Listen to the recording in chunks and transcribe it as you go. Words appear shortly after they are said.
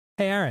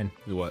Hey, Aaron.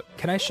 What?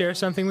 Can I share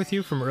something with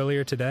you from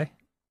earlier today?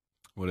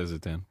 What is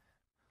it, Dan?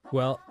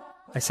 Well,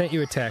 I sent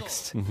you a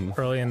text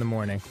early in the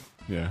morning.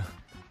 Yeah.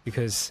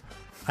 Because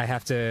I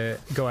have to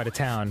go out of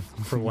town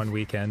for one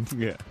weekend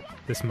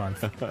this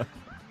month.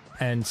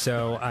 And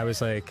so I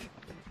was like,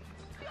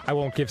 I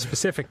won't give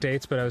specific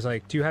dates, but I was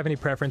like, do you have any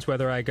preference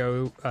whether I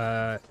go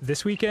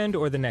this weekend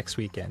or the next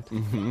weekend?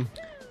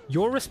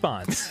 Your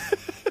response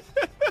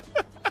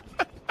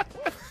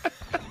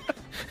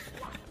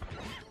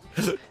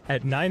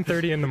at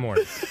 9:30 in the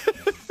morning.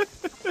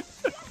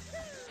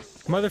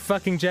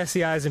 Motherfucking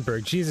Jesse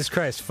Eisenberg. Jesus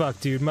Christ, fuck,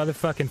 dude.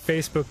 Motherfucking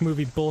Facebook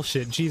movie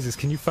bullshit. Jesus,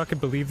 can you fucking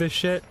believe this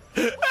shit?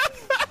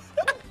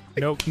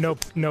 Nope,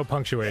 no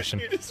punctuation.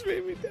 You just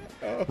made me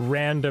down.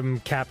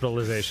 Random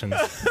capitalizations.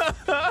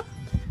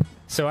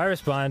 So I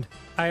respond,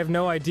 I have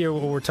no idea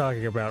what we're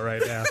talking about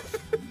right now.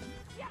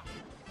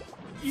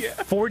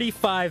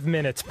 45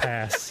 minutes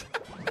pass.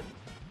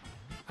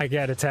 I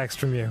get a text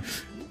from you.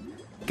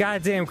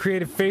 Goddamn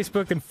creative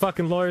Facebook and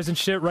fucking lawyers and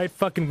shit, right?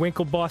 Fucking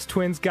Winklevoss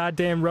twins,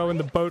 goddamn rowing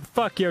the boat.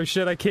 Fuck, yo,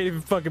 shit, I can't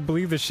even fucking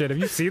believe this shit. Have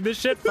you seen this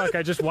shit? Fuck,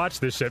 I just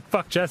watched this shit.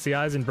 Fuck Jesse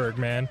Eisenberg,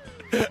 man.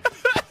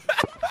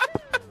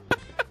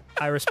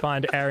 I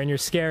respond, Aaron, you're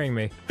scaring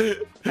me.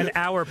 An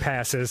hour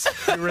passes.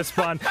 You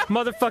respond,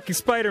 motherfucking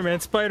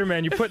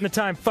Spider-Man, you're putting the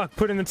time. Fuck,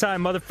 put in the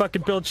time.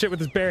 Motherfucking build shit with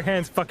his bare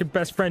hands. Fucking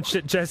best friend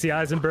shit, Jesse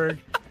Eisenberg.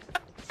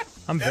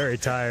 I'm very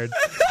tired.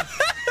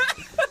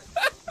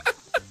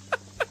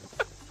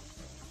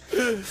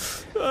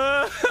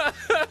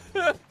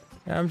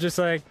 I'm just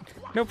like,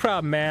 no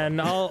problem, man.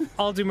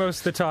 I'll do most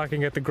of the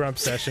talking at the Grump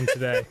session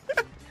today.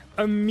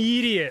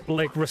 Immediate,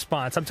 like,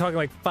 response. I'm talking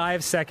like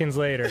 5 seconds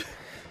later.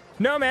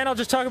 No, man, I'll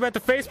just talk about the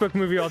Facebook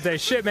movie all day.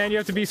 Shit, man, you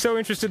have to be so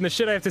interested in the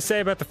shit I have to say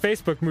about the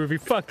Facebook movie.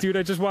 Fuck, dude,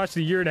 I just watched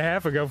it a year and a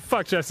half ago.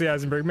 Fuck Jesse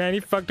Eisenberg, man. He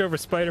fucked over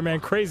Spider-Man,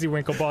 crazy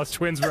Winklevoss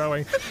twins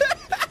rowing.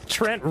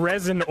 Trent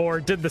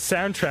Reznor did the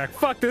soundtrack.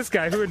 Fuck this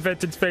guy who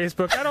invented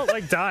Facebook. I don't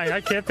like dying. I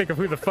can't think of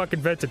who the fuck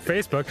invented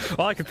Facebook.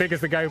 All I can think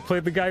is the guy who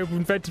played the guy who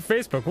invented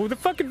Facebook. Who the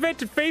fuck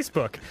invented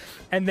Facebook?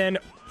 And then,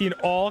 in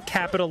all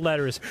capital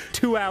letters,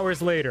 2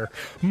 hours later,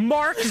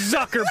 Mark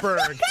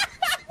Zuckerberg.